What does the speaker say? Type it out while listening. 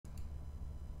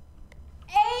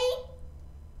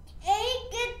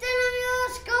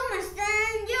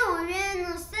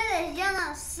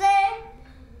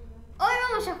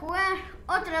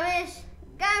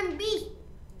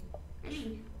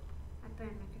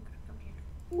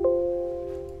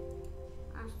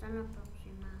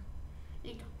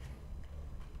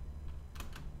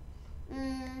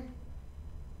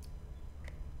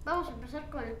vamos a empezar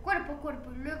con el cuerpo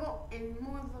y luego el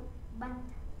modo banda.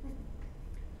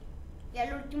 Y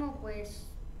al último pues,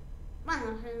 bueno,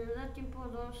 se nos da tiempo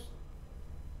dos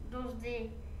de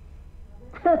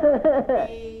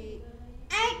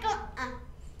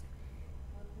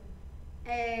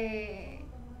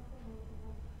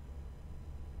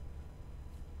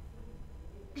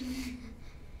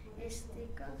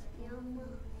 ¿cómo se llama?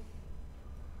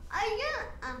 Ay, ya,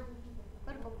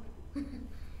 cuerpo.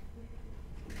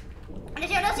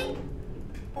 Ahora sí.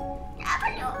 Ya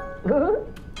valió.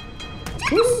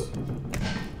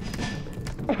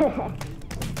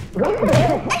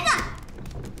 ¡Venga!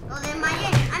 Lo desmayé.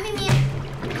 A mí mismo.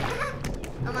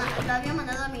 Toma, lo había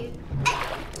mandado a mí.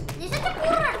 ¡Ni se te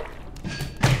ocurra!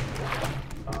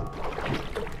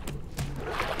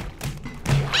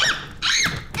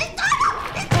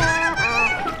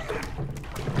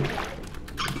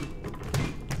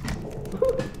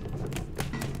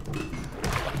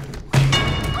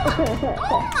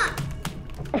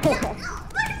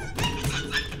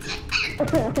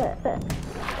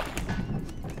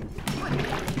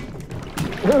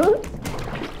 ¡Toma!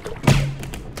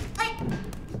 ¡Ay!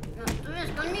 No, tú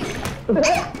vienes conmigo.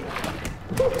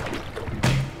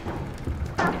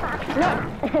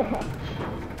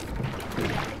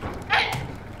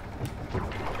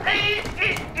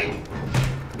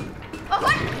 ¡Ojo!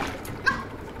 ¡No!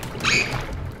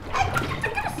 ¡Ay!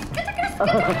 ¿Qué te crees?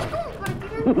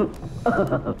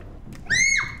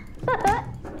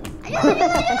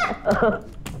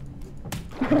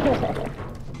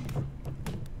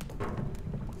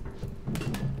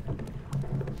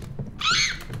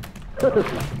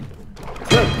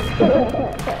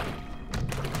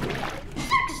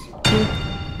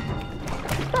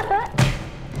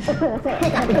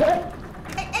 ¡Ayuda!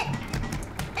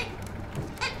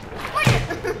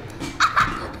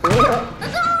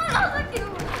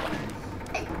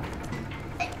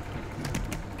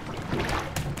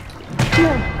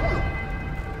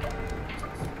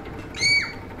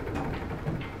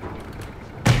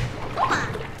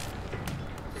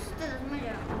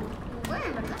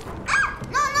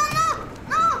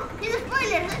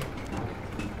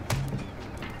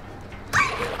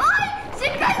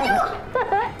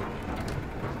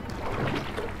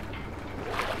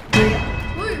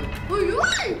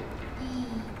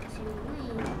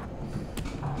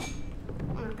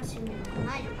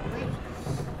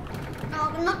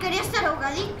 No quería estar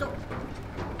ahogadito.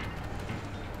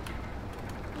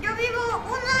 Yo vivo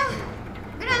una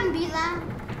gran vida.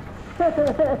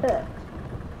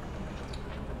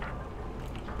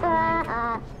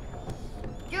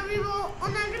 Yo vivo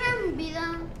una gran vida.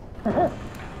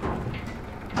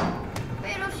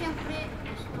 Pero siempre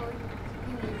estoy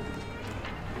viviendo.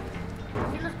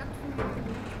 Y los gatos me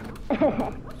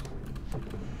gustan mucho.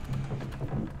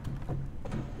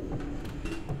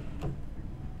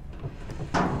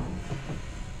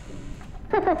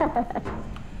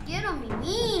 Quiero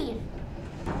mimir.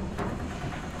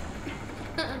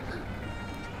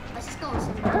 Así es como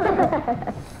se me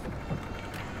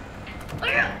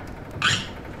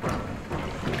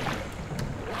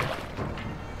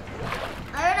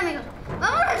A ver, amigos,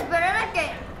 vamos a esperar a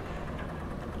que...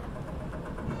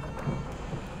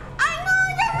 ¡Ay, no!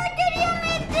 ¡Ya me quería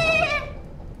meter!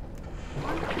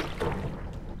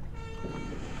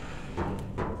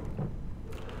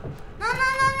 ¡No, no,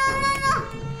 no, no, no, no!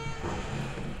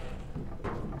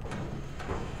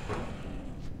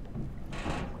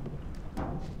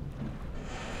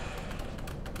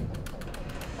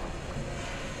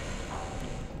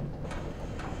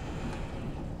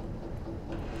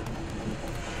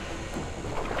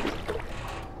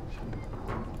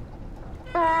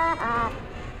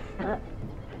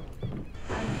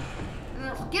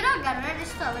 Quiero agarrar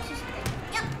esto a ver si se cae.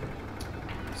 Ya.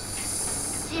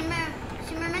 Si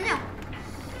me meneo.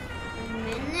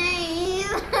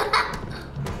 Meneo.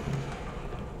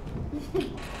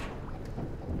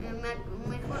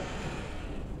 Mejor.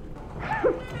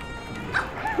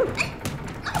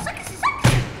 No, sáquese,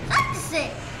 sáquese, sáquese.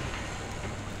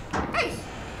 ¡Ay!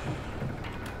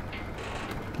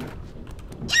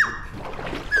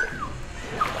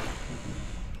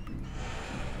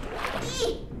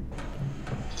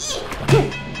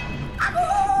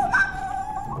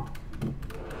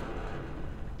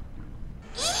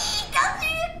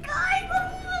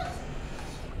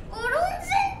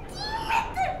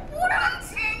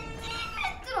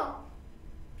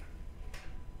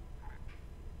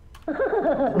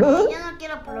 Yo no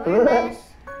quiero problemas.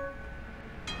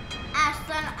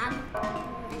 Hasta la...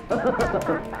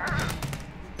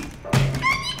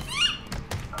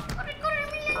 ¡Corre, corre,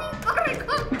 Mileni! ¡Corre,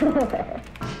 corre!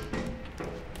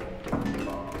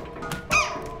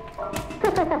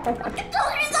 ¿Por qué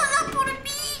todos gritan por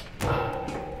mí?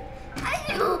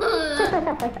 ¡Ayuda!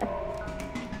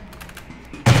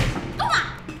 ¡Toma!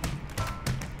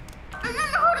 ¡Ah, no,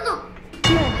 mejor no!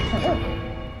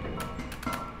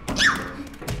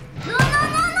 ¡No, no,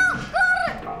 no, no!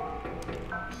 ¡Corre!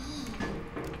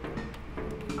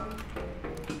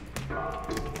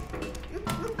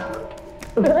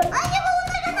 ¡Ay, llevo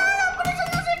una granada! ¡Por eso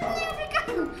no sé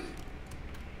significado!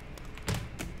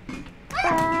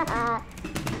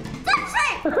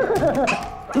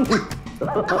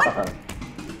 ¡Aguanta!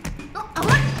 ¡No,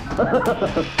 aguanta!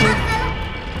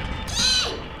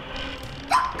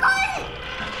 ¡No, corre!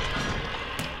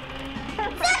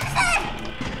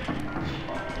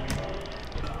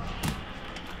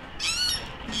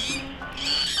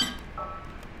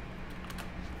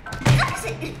 ¡Sáquese!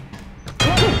 ¡Sáquese!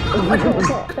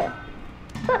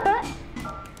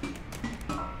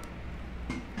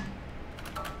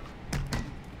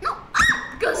 ¡No!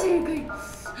 ¡Ah! ¡Casi me caí!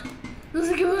 No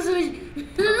sé qué más soy.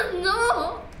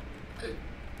 ¡No!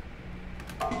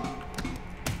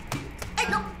 ¡Ay,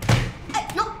 no! ¡Ay,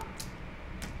 no!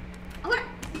 ¡Ahora!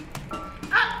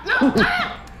 ¡Ah, no!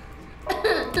 ¡Ah!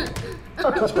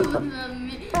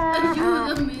 ¡Ayúdame!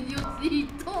 ¡Ayúdame,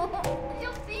 Diosito!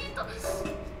 ¡Diosito!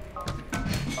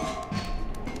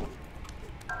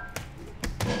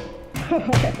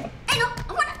 ¡Ay, no!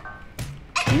 ¡Ahora!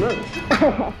 ¡Ay! ¡LOL!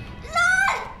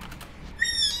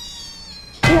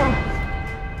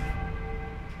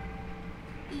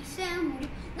 Y se murió.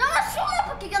 No me ayuda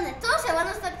porque gane. Todos se van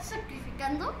a estar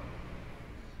sacrificando.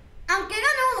 Aunque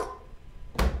gane uno.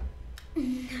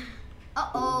 Oh,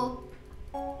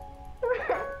 oh.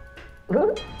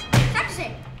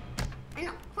 ¡Sáquese! ¡Ay,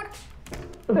 no! ¡Fuera!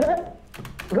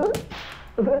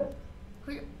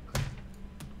 Oye.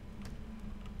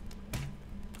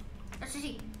 Así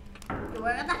sí. Yo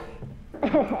voy a ganar.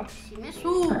 Si me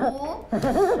subo. ¡Ay!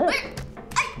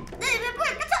 ¡Ay! ¡Me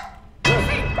puede cachar!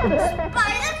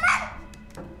 ¡Spider-Man!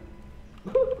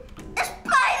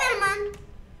 ¡Spider-Man!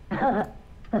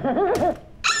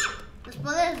 Los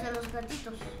poderes de los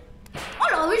gatitos.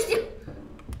 ¡Hola, bestia!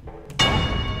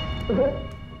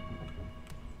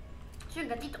 Soy un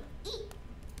gatito. ¡Y!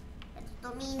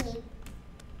 Gatito mini.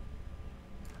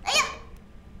 ¡Ella!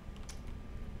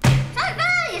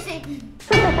 ¡Cállese!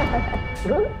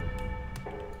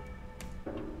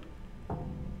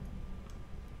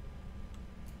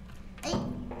 ¡Ay!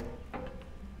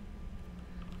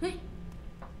 ¡Ay!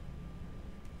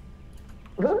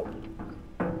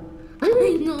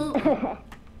 ¡Ay, no!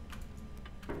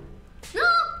 ¡No!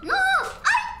 ¡No!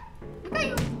 ¡Ay! ¡Me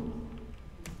caigo!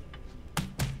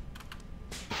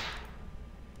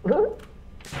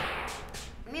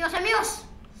 Amigos, amigos.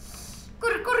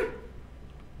 Corre, corre.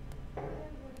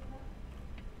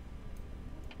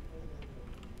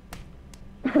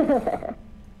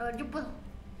 A ver, yo puedo.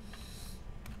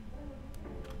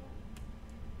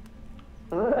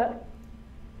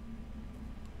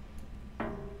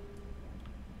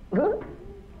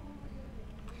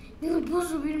 ¿No puedo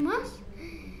subir más?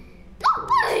 ¡No!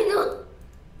 ¡Ay, no!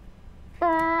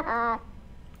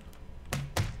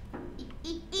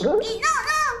 Y no, no.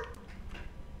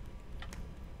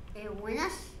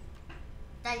 Buenas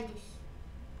tardes.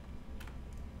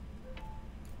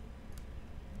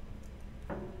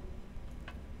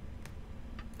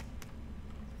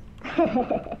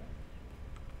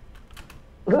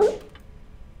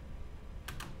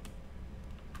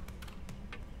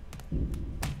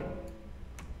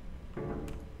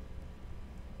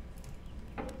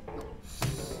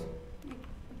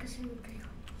 Casi me caigo.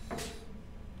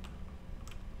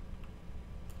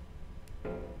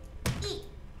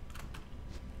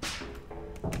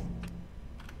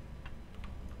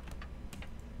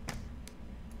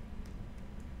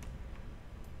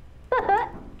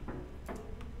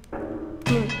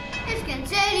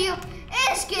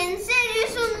 Es que en serio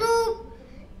es un noob.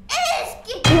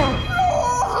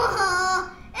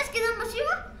 Es que no más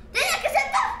iba. Tenía que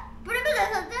saltar. Pero en vez de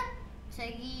saltar,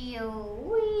 seguía.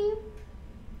 Uy.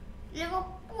 Luego,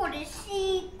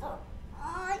 pobrecito.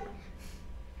 Ay,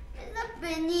 me da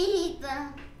penita.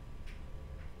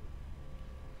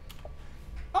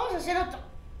 Vamos a hacer otro.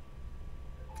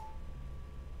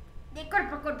 De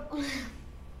cuerpo a cuerpo.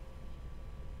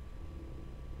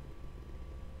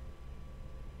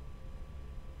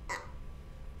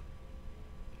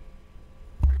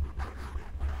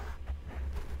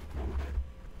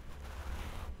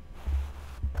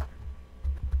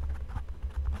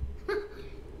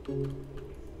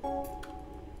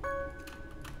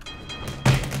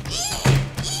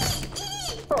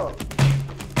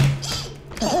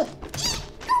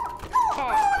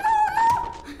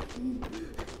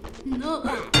 No, no,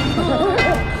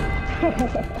 no.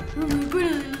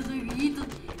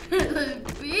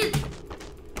 bien.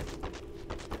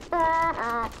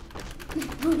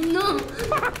 No.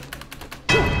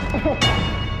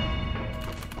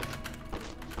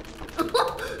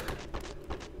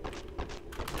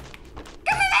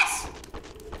 ¿Qué me ves?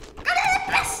 ¡Cara de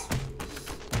pez!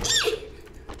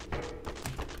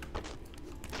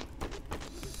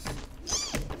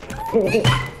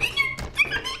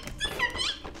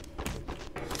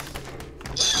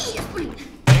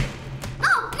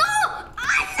 ¡No! ¡No!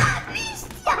 ¡Ay, la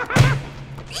bestia!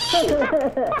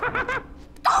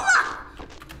 ¡Toma!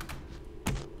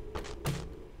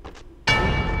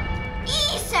 Y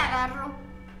se agarró.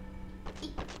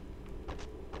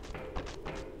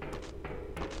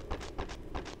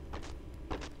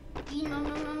 Y no.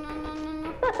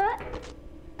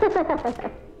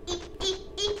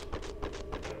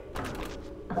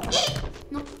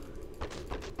 No.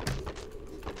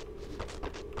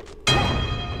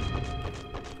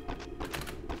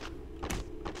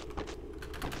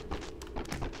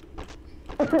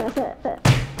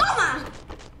 ¡Toma!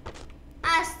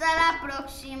 Hasta la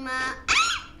próxima.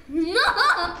 ¡No!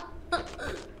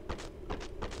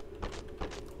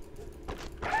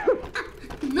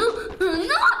 ¡No!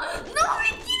 ¡Me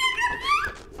quiere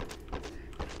agarrar!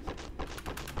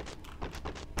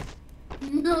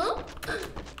 ¡No!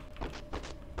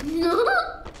 ¡Ayuda!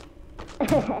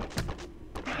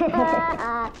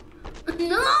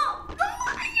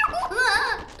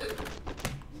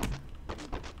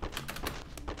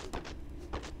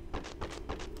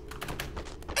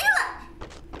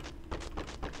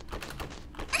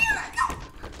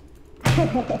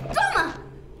 ¡Toma!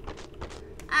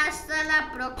 Hasta la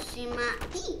próxima.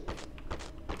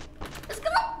 Es que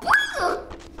no puedo.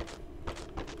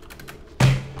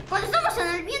 Cuando estamos en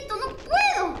el viento no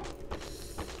puedo.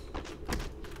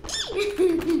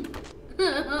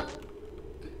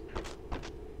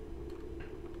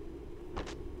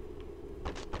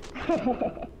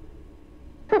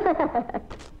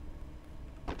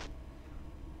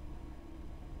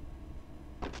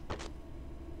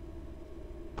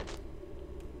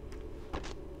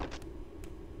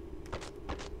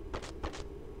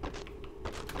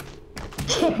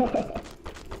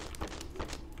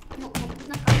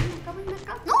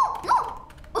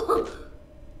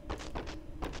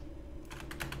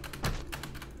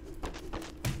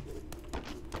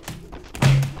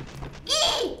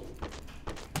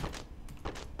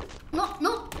 No,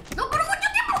 no. No por mucho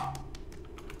tiempo.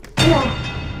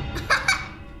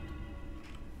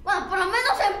 Bueno, por lo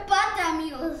menos empate,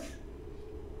 amigos.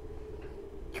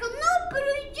 Dijo, no, pero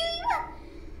yo iba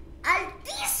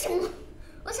altísimo.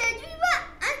 O sea, yo iba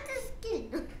antes que...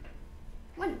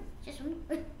 Bueno, ya es uno.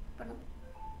 Perdón.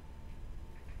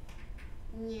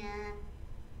 Ya.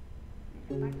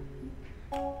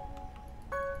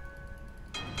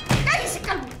 ¡Cállese,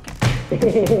 calvo! ¡Se me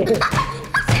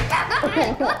agarra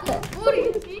el gato!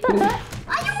 ¡Ayuda!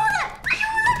 ¡Algo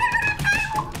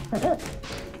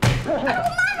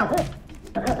malo!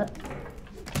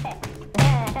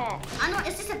 Ah, no,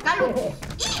 este es el calvo.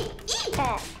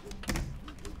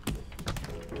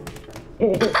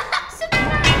 ¡Se me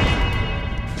agarra!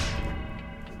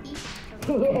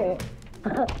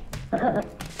 ¡Ay!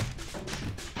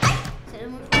 Se ve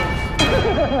muy fuerte.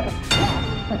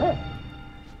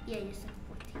 Y ahí está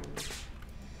fuerte.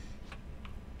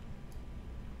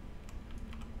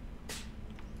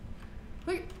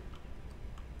 Uy.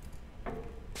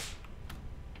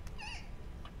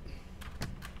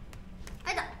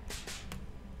 Ahí está.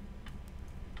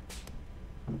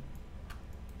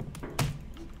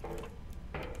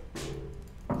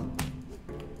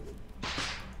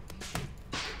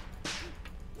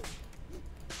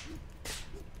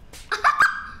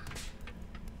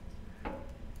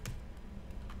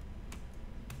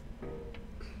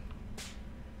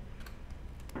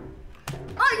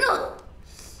 ¡Ay, no!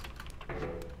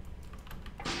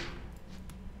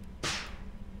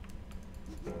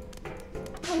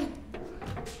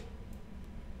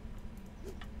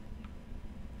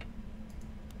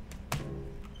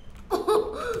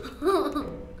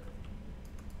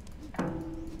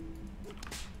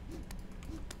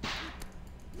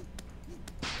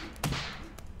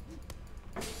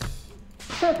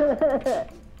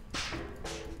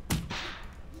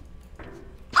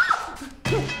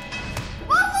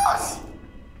 ¡Vamos!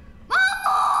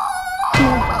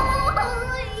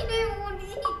 ¡Ay, me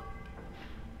morí!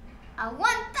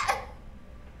 ¡Aguanta!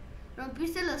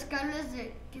 ¿Rompiste los cables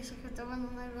de que sujetaban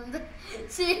una ronda?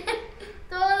 Sí,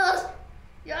 todos.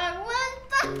 ¡Ya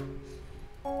aguanta!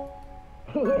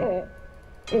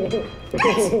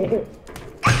 ¡Cállese!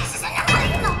 ¡Cállese, señor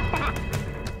maligno!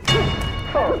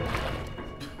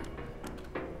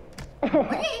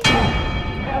 Oye.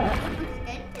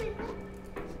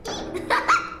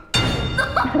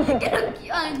 Creo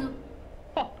que... Ay, no.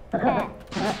 No,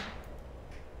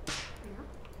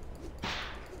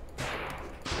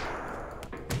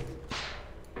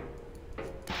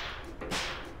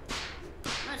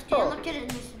 es que yo no quiero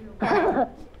en ese lugar.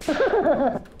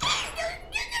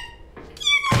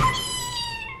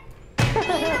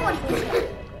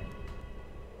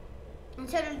 En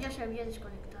serio, ya se había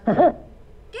desconectado.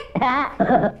 ¿Qué? Ah,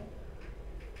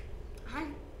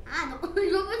 no.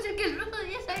 Yo pensé que el ruso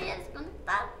ya se había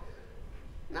desconectado.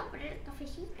 No, pero el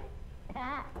cafecito.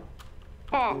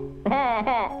 No.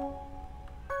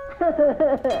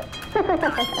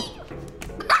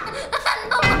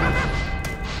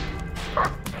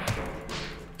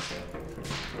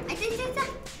 Ahí está.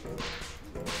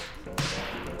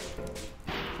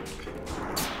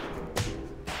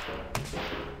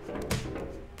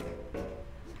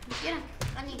 Mira,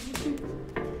 Dani.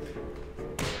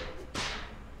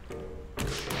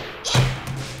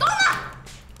 ¡Toma!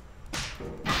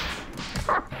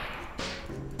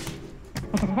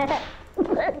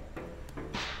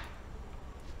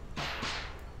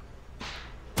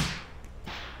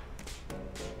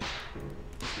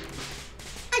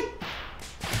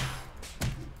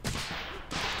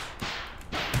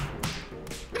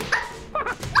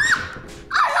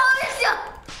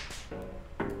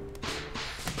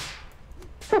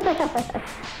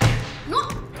 ¡No!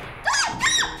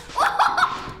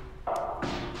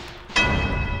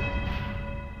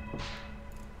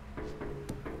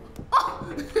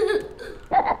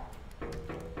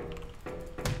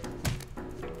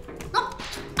 ¡No!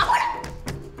 ¡Afuera!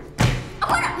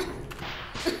 ¡Afuera!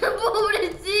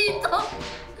 ¡Pobrecito!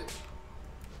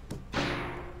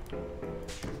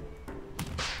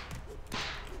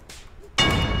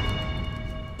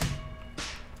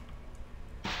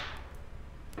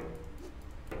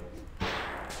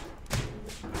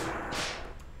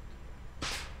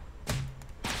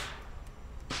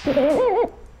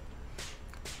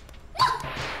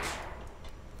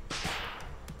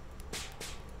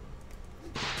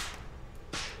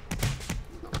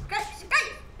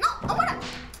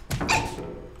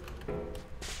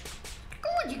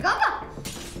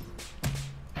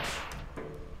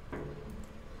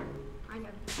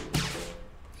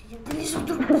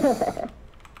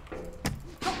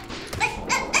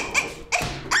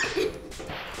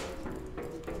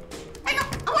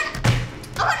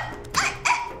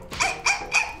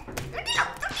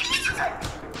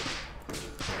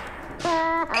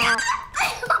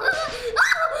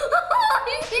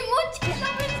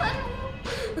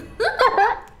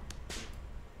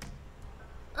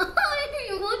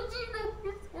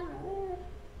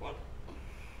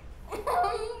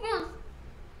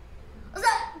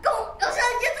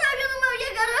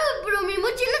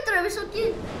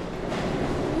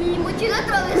 Mi mochila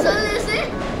atravesó el ese.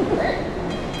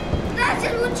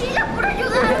 Gracias, mochila, por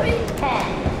ayudarme.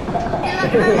 Te lo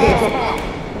agradezco.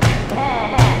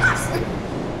 Paz.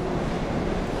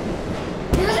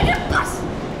 No sé qué pasa.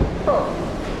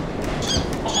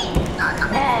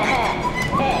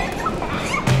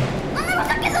 No me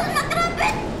gusta que eso me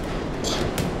atrapen.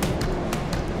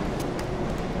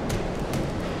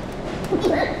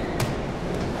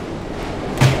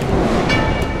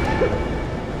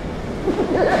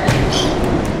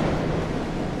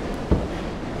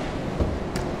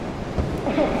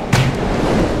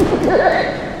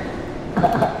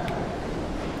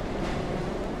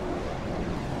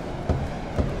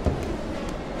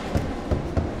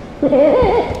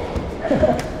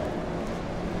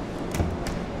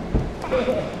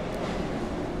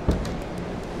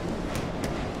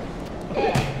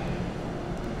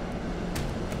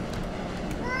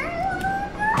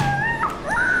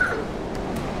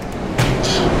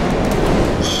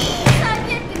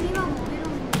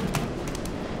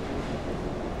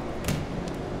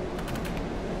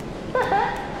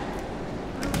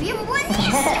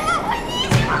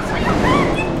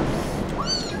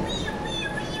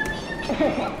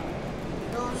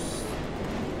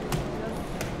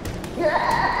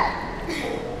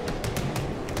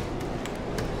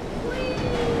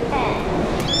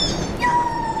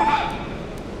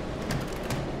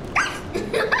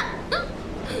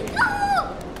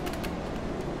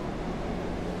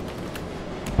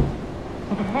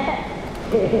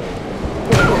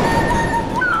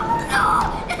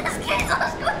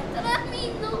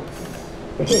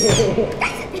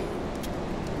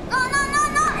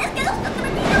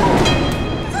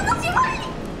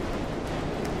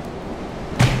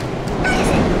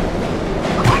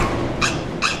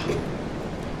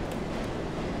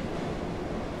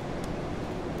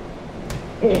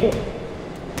 Y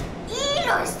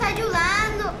lo está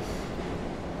ayudando.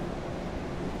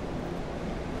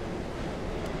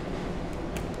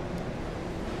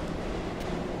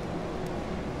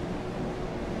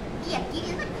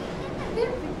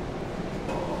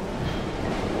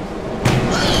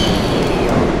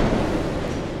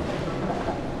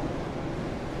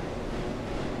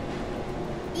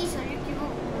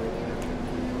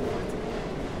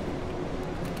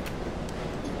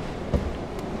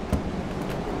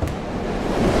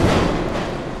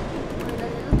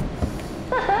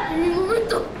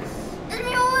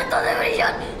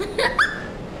 afición.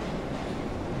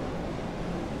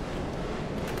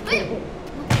 ¡Ay!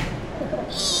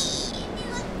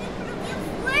 Dios, pero qué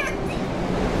fuerte.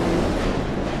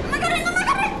 No me agarré, no me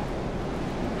agarré.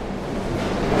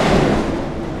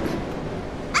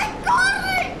 ¡Ay,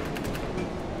 corre!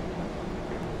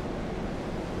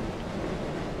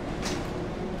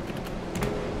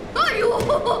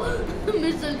 ¡Ay,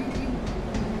 me salí!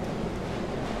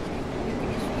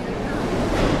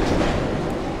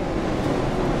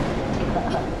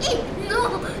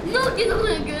 No, que no me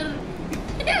agarre.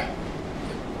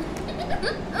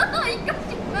 Ay,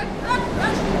 casi me agarra.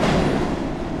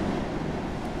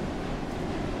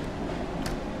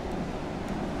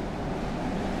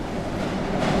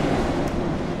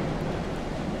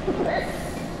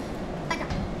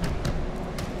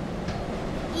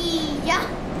 Y ya.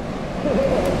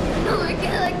 No me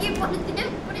quedo aquí por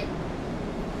siempre.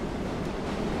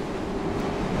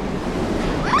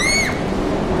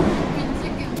 Pensé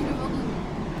que me iba a...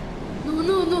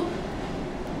 No.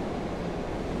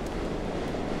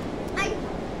 Ay.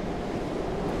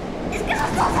 Es que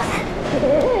esos dos hacen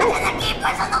equipo,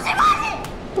 eso no se vale.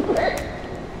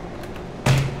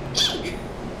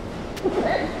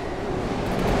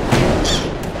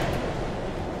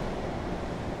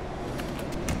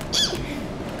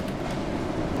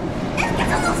 Es que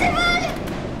eso no se vale.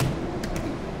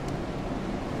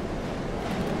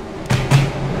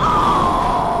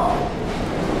 ¡Oh!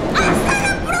 ¡Hasta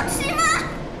la próxima!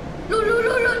 No.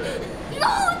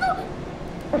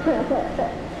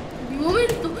 Mi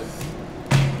momento.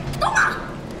 ¡Toma!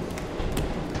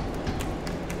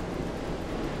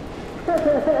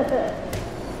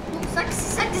 No,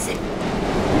 sáquese.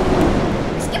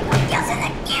 Es que ¿por qué hacen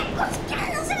equipos?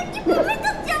 ¿Quieren hacer equipos?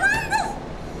 ¡Métanse a bandas!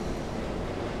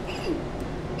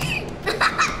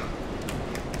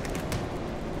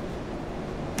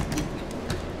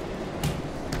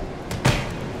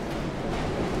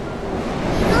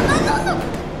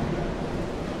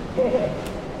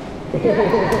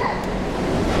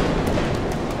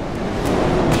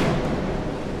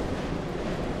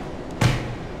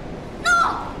 No.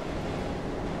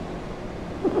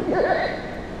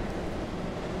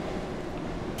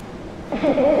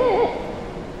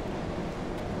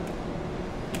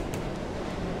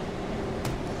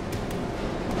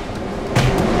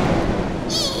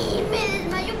 Y me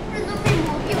desmayó, pero no me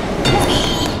movió.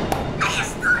 ¡Ahí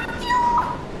estoy yo!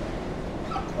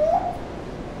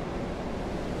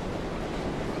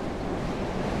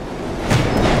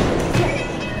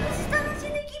 Están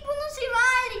haciendo equipo, no se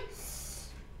vale.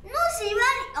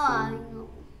 Ay, no.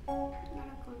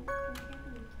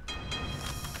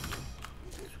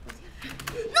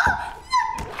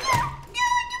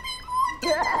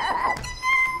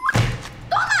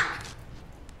 ¡Toma!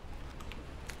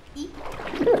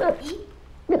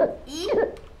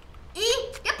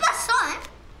 ¿Qué pasó,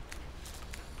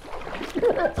 ¿Qué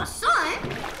pasó,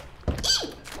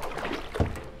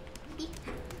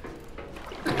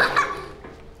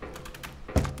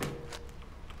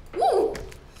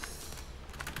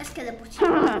 Es que de por sí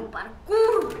no hago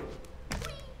parkour.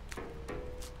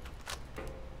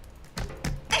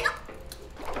 ¡Ay, no!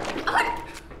 ¡Ahora!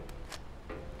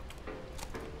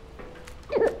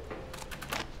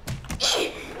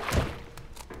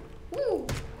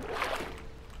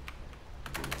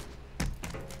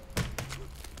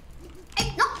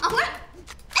 ¡No! ¡Ahora!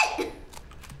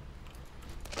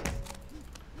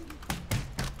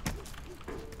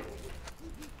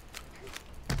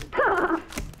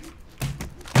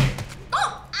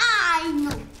 ¡Ay,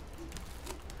 no!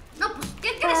 No, pues,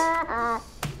 ¿qué crees?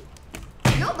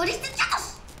 ¿No? ¿Moriste,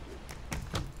 chicos?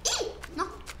 No.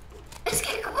 Es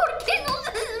que, ¿por qué no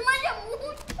se desmaya mucho?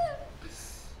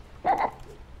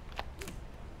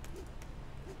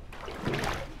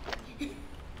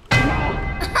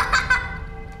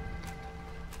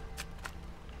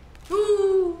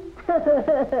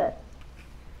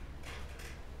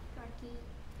 Aquí,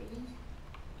 feliz.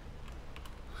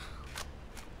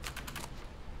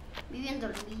 Viviendo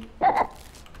la vida.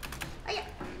 Oye.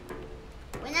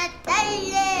 Buenas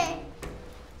tardes.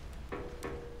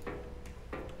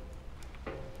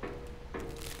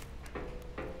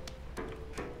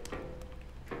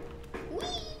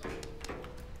 Uy.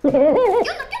 ¿Qué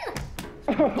onda?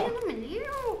 Yo no me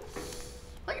lío.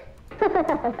 Oye.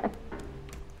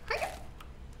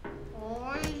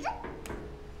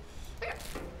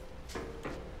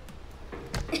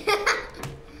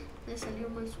 Le salió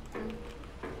mal su culo.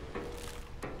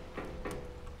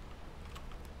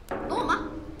 Toma.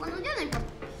 Bueno, ya no importa.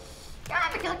 Ya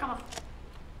me quedo acá abajo.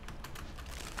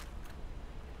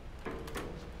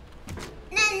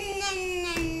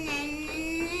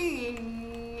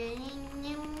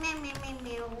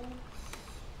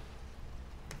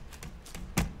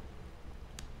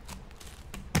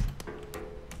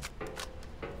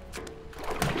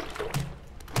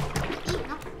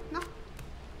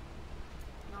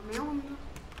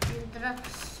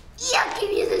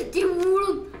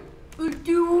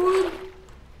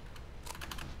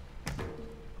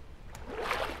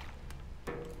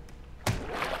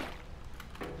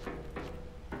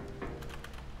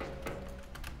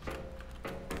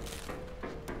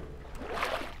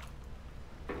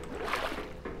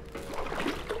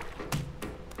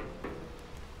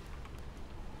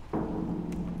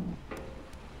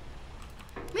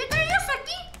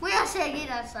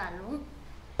 seguir a salvo.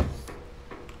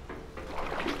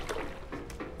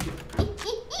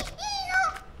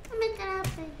 No me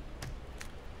atrape.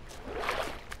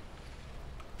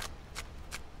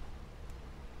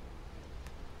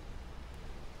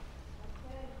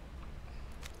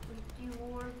 Hola,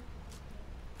 tiburón.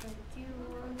 Hola,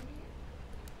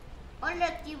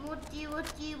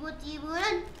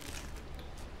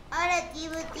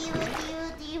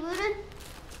 tiburón.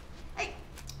 ¡Ay!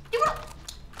 ¡Tiburón!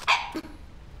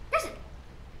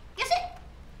 ¿Qué hace?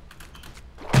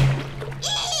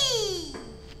 ¡Ih!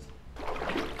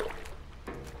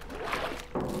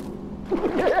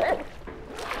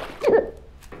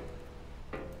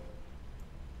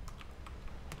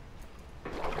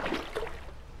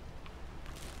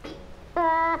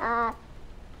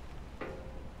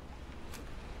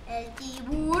 El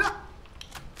tiburón.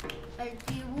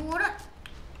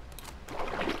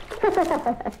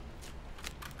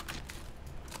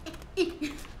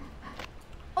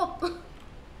 Oh.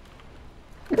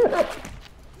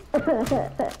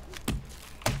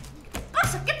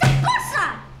 ¿Qué te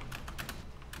pasa?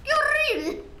 ¡Qué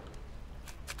horrible!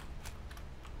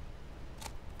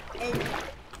 El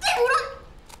tiburón.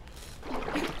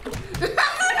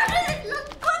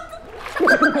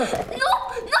 No.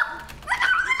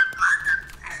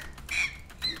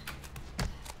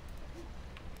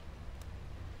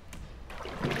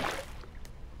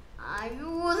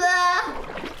 ¡Ayuda!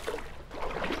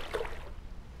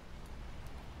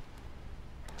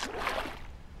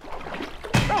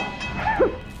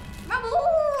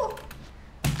 ¡Vamos!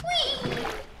 ¡Uy!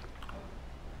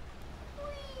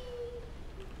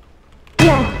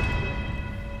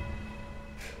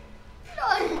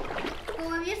 ¡Lol!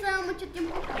 Como había estado mucho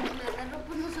tiempo, como me agarró,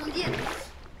 pues no son 10.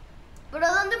 Pero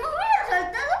donde me hubiera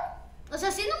saltado, o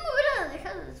sea, si no me hubiera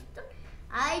dejado de saltar,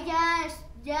 ay, ya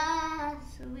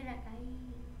se hubiera caído.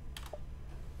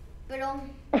 Pero...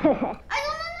 ¡ay, no!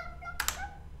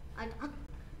 Ay, no.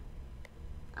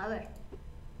 A ver.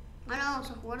 Ahora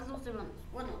vamos a jugar 2 de bandas.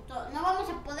 Bueno, no vamos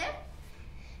a poder,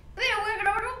 pero voy a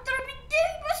grabar otro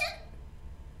video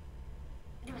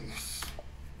de bandas.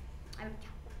 A ver,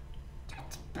 ya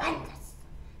te bandas.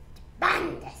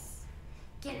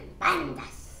 Quieren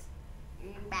bandas.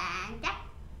 Banda.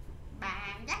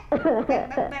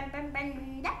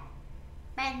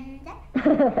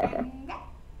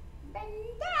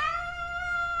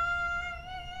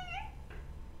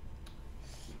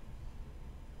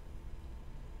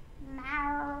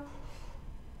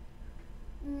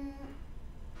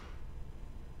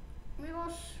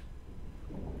 Amigos.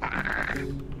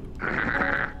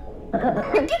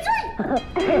 ¿Quién soy?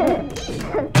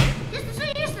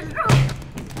 Soy el rojo.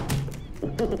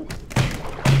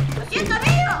 Lo siento,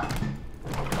 amigo.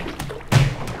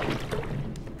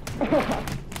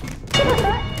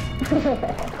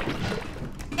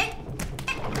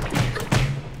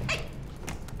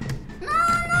 No,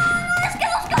 es que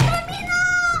los contra mí,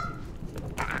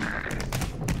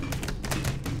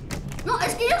 no,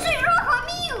 es que yo soy rojo,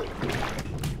 amigo.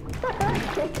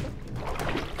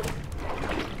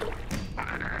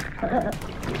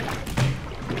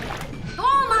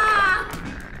 ¡Toma!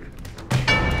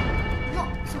 No,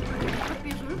 súper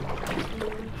rápido.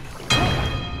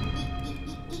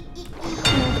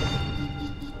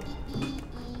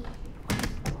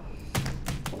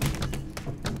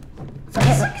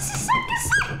 ¡Sáquese!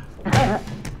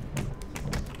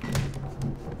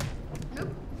 No.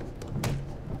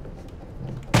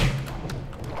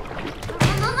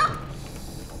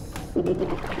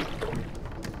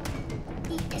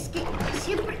 Y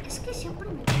es que siempre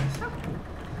me pasa.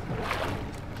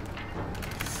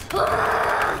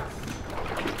 ¡Ah!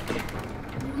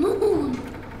 ¡No!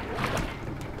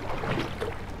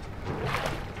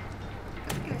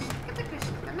 ¿Qué te crees?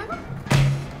 ¿Ganado?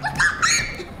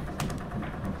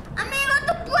 ¡Amigo,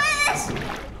 tú puedes!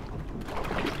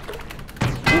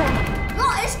 No,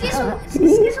 es que son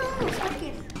unos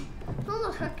hackers. Son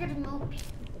unos hackers noobs.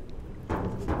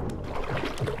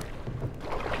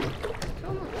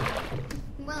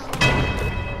 Bueno,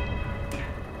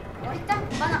 ahorita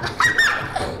van a...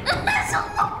 ¡Eso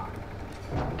no!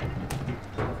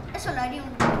 Eso lo haría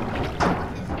un...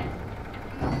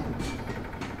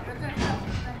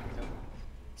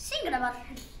 sin grabar.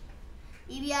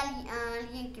 Y vi a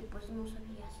alguien que pues no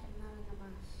sabía hacer nada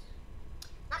más.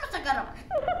 Vamos a grabar.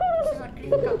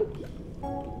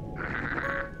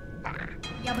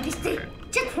 ¿Ya voliste?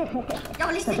 ¿Ya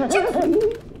voliste?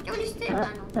 ¿Ya voliste? Ah,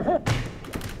 no.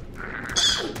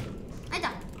 Ahí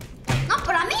está. No,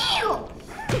 pero amigo.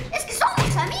 Es que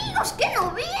somos amigos. ¿Qué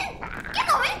no ven? ¿Qué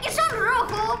no ven que son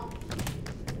rojos?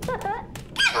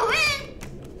 ¿Qué no ven?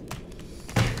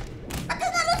 ¡Maten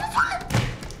a los dos!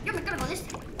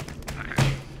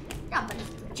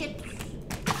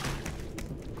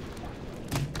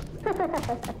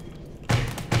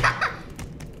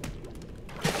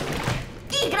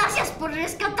 Y gracias por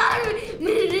rescatarme.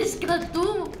 Me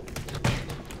rescató.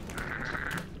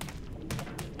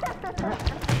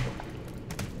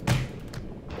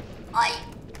 ¡Ay!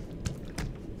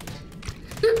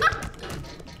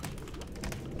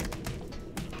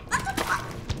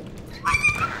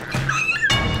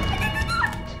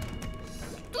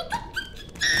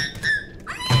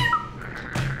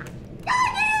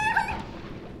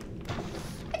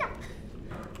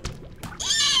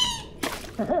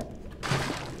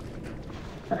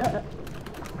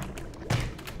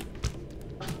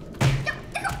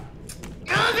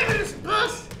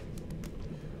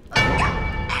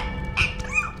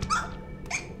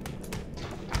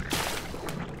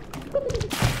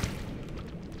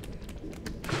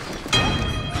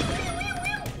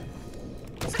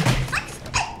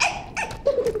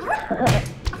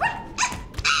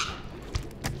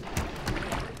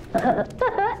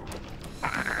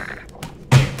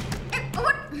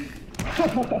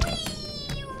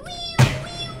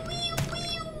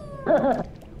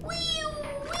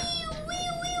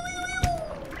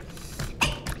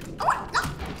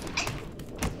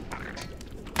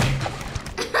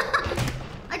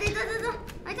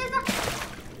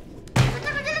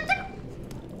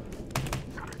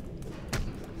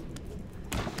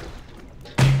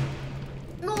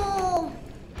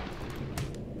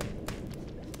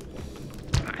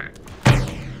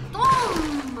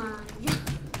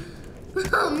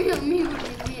 Mi amigo le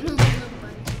dieron una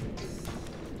pared.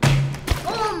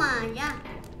 Toma, ya.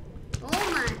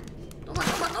 Toma. Toma,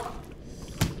 toma, toma.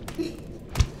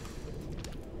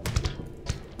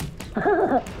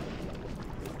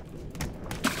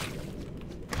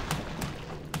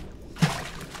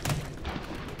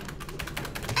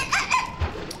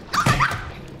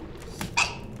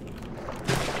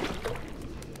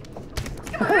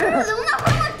 De una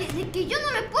forma que yo no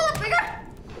le puedo pegar.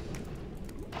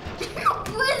 No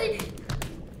puede.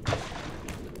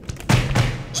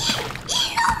 ¡Y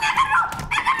no! ¡Me agarró!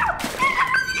 ¡Me agarró! ¡Me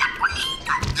agarró de la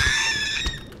colita!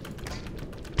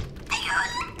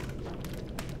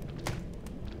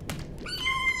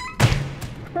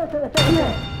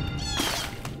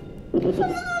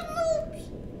 ¡Ayuda!